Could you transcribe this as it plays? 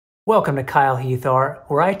Welcome to Kyle Heath Art,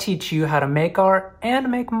 where I teach you how to make art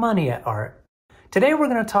and make money at art. Today we're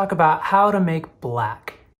going to talk about how to make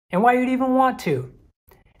black and why you'd even want to.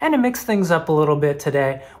 And to mix things up a little bit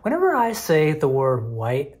today, whenever I say the word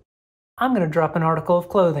white, I'm going to drop an article of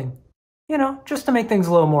clothing. You know, just to make things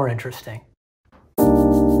a little more interesting.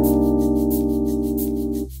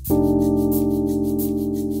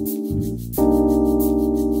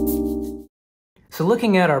 So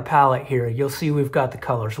looking at our palette here, you'll see we've got the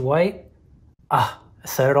colors white. I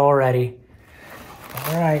said it already.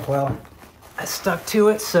 All right, well, I stuck to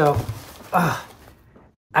it, so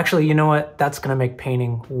actually, you know what? That's gonna make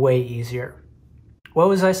painting way easier. What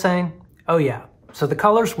was I saying? Oh yeah, so the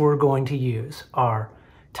colors we're going to use are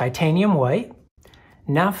titanium white,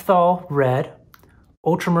 naphthol red,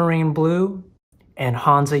 ultramarine blue, and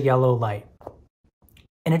Hansa yellow light.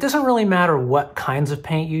 And it doesn't really matter what kinds of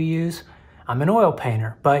paint you use. I'm an oil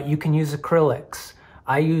painter, but you can use acrylics.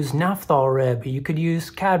 I use naphthol red, but you could use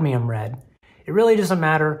cadmium red. It really doesn't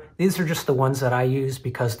matter. These are just the ones that I use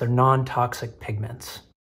because they're non-toxic pigments.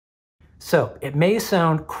 So it may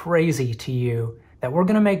sound crazy to you that we're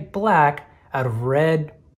gonna make black out of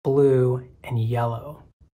red, blue, and yellow.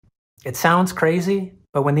 It sounds crazy,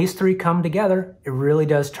 but when these three come together, it really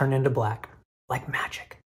does turn into black, like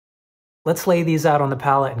magic. Let's lay these out on the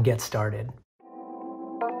palette and get started.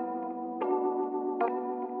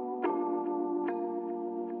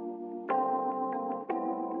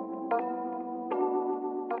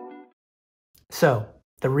 So,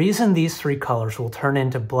 the reason these three colors will turn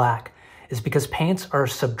into black is because paints are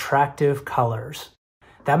subtractive colors.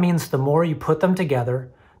 That means the more you put them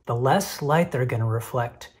together, the less light they're going to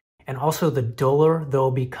reflect, and also the duller they'll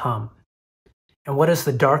become. And what is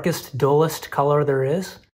the darkest, dullest color there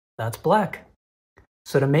is? That's black.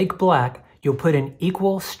 So to make black, you'll put in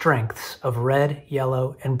equal strengths of red,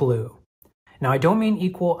 yellow, and blue. Now I don't mean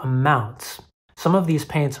equal amounts. Some of these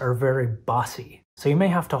paints are very bossy. So you may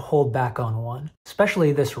have to hold back on one,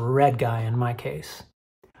 especially this red guy in my case.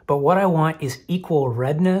 But what I want is equal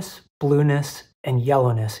redness, blueness, and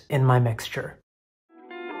yellowness in my mixture.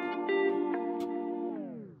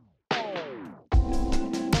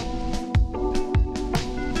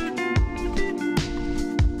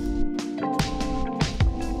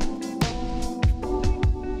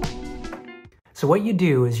 So what you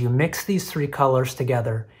do is you mix these three colors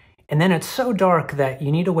together, and then it's so dark that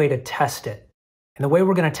you need a way to test it. And the way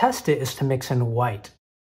we're going to test it is to mix in white.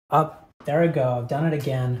 There we go, I've done it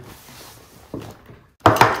again.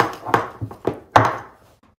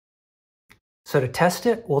 So to test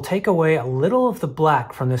it, we'll take away a little of the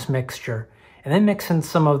black from this mixture and then mix in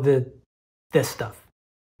some of this stuff.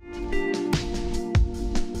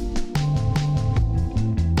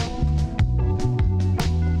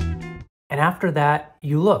 And after that,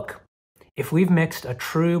 you look. If we've mixed a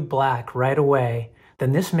true black right away,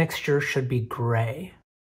 then this mixture should be gray.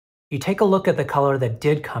 You take a look at the color that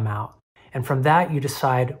did come out, and from that you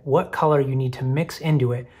decide what color you need to mix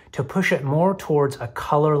into it to push it more towards a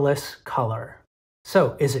colorless color.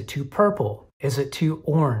 So, is it too purple? Is it too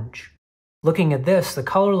orange? Looking at this, the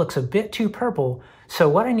color looks a bit too purple, so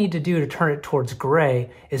what I need to do to turn it towards gray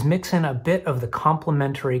is mix in a bit of the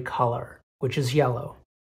complementary color, which is yellow.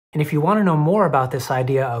 And if you want to know more about this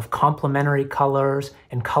idea of complementary colors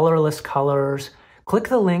and colorless colors, click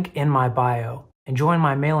the link in my bio and join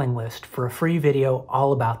my mailing list for a free video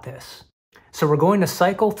all about this. So we're going to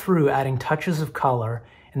cycle through adding touches of color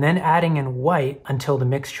and then adding in white until the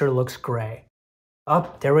mixture looks gray.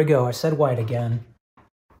 There we go, I said white again.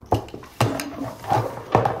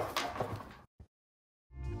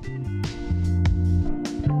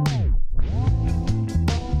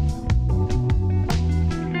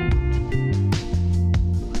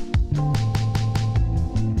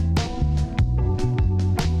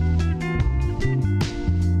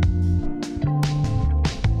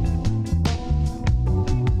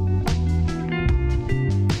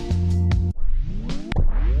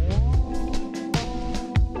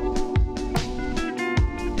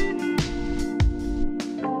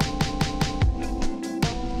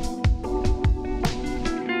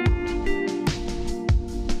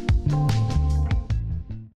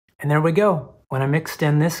 And there we go. When I mixed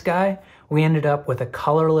in this guy, we ended up with a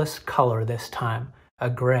colorless color this time, a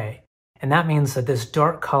gray. And that means that this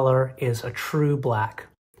dark color is a true black.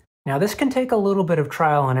 Now this can take a little bit of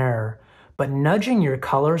trial and error, but nudging your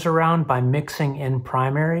colors around by mixing in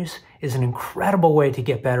primaries is an incredible way to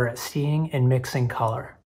get better at seeing and mixing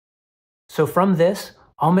color. So from this,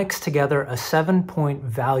 I'll mix together a 7-point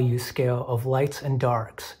value scale of lights and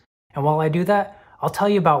darks. And while I do that, I'll tell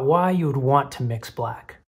you about why you would want to mix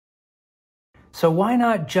black. So why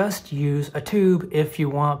not just use a tube if you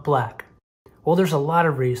want black? Well, there's a lot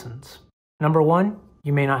of reasons. Number one,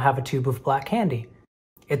 you may not have a tube of black handy.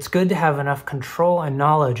 It's good to have enough control and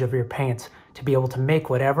knowledge of your paints to be able to make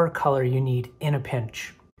whatever color you need in a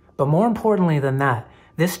pinch. But more importantly than that,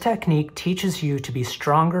 this technique teaches you to be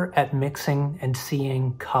stronger at mixing and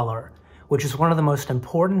seeing color, which is one of the most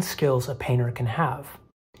important skills a painter can have.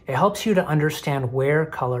 It helps you to understand where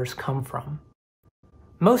colors come from.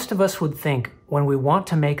 Most of us would think when we want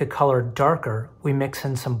to make a color darker, we mix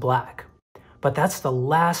in some black. But that's the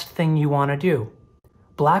last thing you want to do.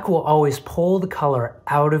 Black will always pull the color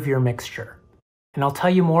out of your mixture. And I'll tell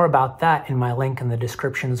you more about that in my link in the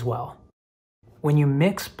description as well. When you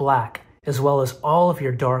mix black, as well as all of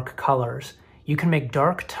your dark colors, you can make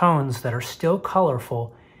dark tones that are still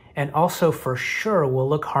colorful and also for sure will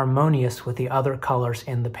look harmonious with the other colors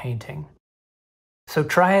in the painting. So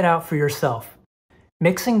try it out for yourself.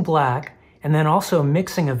 Mixing black and then also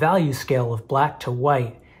mixing a value scale of black to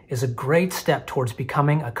white is a great step towards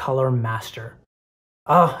becoming a color master.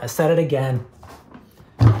 Oh, I said it again.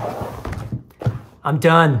 I'm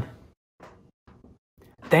done.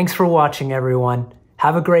 Thanks for watching, everyone.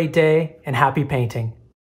 Have a great day and happy painting.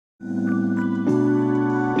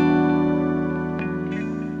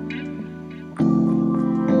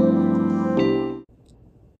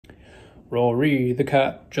 Rory the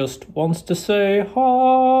cat just wants to say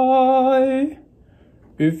hi.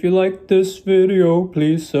 If you like this video,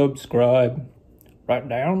 please subscribe right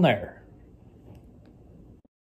down there.